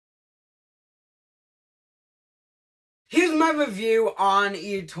here's my review on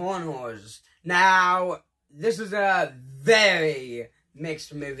Eternals. Now, this is a very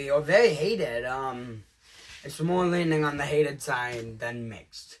mixed movie, or very hated. It's more leaning on the hated side than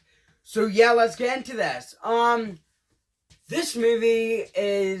mixed. So yeah, let's get into this. This movie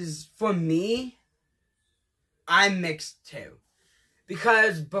is, for me, I'm mixed too.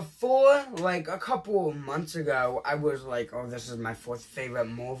 Because before, like a couple of months ago, I was like, oh, this is my fourth favorite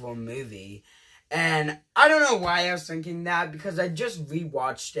Marvel movie. And I don't know why I was thinking that, because I just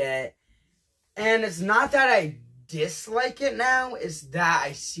rewatched it. And it's not that I dislike it now, it's that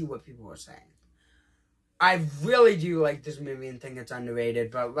I see what people are saying. I really do like this movie and think it's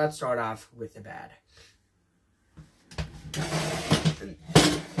underrated, but let's start off with the bad.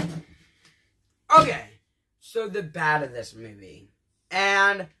 Okay, so the bad of this movie.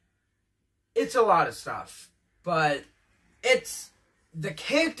 And it's a lot of stuff, but the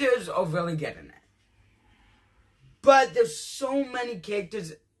characters are really good in it. But there's so many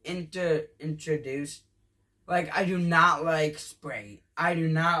characters introduced. Like, I do not like Spray. I do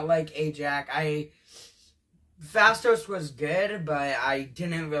not like Ajax. Phastos was good, but I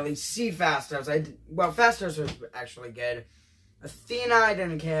didn't really see Phastos. Phastos was actually good. Athena I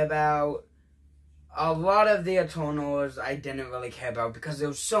didn't care about. A lot of the Eternals I didn't really care about because there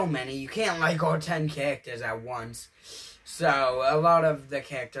was so many. You can't like all 10 characters at once. So, a lot of the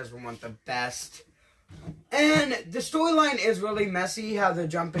characters weren't the best. And the storyline is really messy, how they're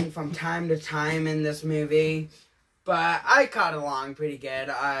jumping from time to time in this movie. But I caught along pretty good.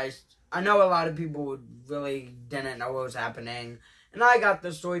 I know a lot of people really didn't know what was happening. And I got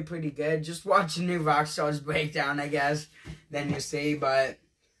the story pretty good. Just watch a new Rockstar's breakdown, I guess. Then you see, but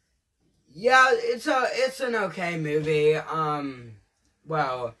yeah, it's an okay movie.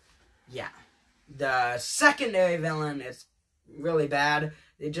 Well, yeah. The secondary villain is really bad.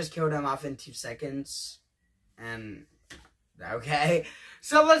 They just killed him off in 2 seconds. And, okay.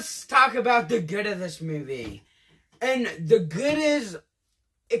 So let's talk about the good of this movie. And the good is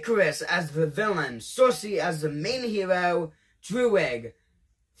Ikaris as the villain, Sersi as the main hero, Druig,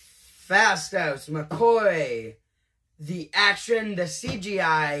 Phastos, McCoy, the action, the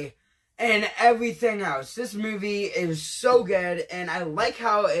CGI, and everything else. This movie is so good, and I like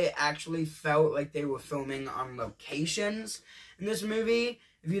how it actually felt like they were filming on locations in this movie.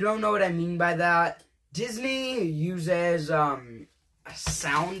 If you don't know what I mean by that, Disney uses a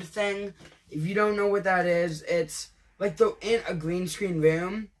sound thing. If you don't know what that is, it's like they're in a green screen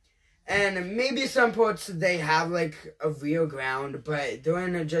room, and maybe some parts they have like a real ground, but they're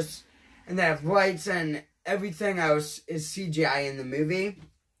in and they have lights and everything else is CGI in the movie.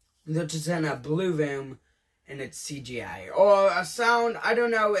 They're just in a blue room, and it's CGI. Or a sound, I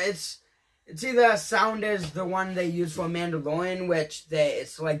don't know, it's either a sound is the one they use for Mandalorian, which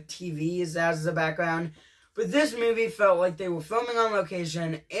it's like TVs as the background. But this movie felt like they were filming on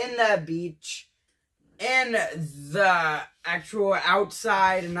location, in that beach, in the actual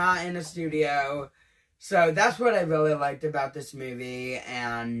outside, not in a studio. So that's what I really liked about this movie,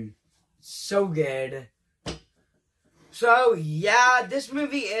 and so good. So, yeah, this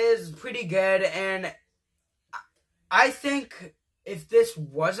movie is pretty good, and I think if this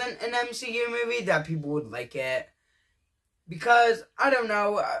wasn't an MCU movie, that people would like it. Because, I don't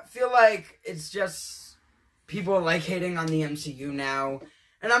know, I feel like it's just people like hating on the MCU now.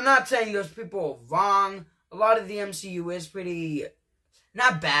 And I'm not saying those people are wrong. A lot of the MCU is pretty,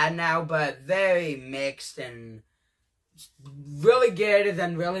 not bad now, but very mixed and really good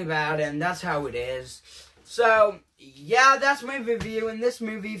and really bad, and that's how it is. So, yeah, that's my review, and this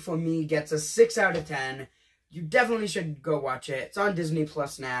movie, for me, gets a 6 out of 10. You definitely should go watch it. It's on Disney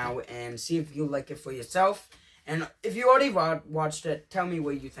Plus now, and see if you like it for yourself. And if you already watched it, tell me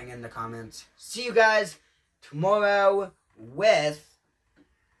what you think in the comments. See you guys tomorrow with,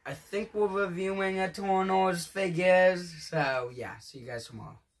 I think we're reviewing Eternals figures. So, yeah, see you guys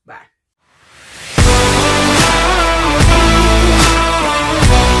tomorrow. Bye.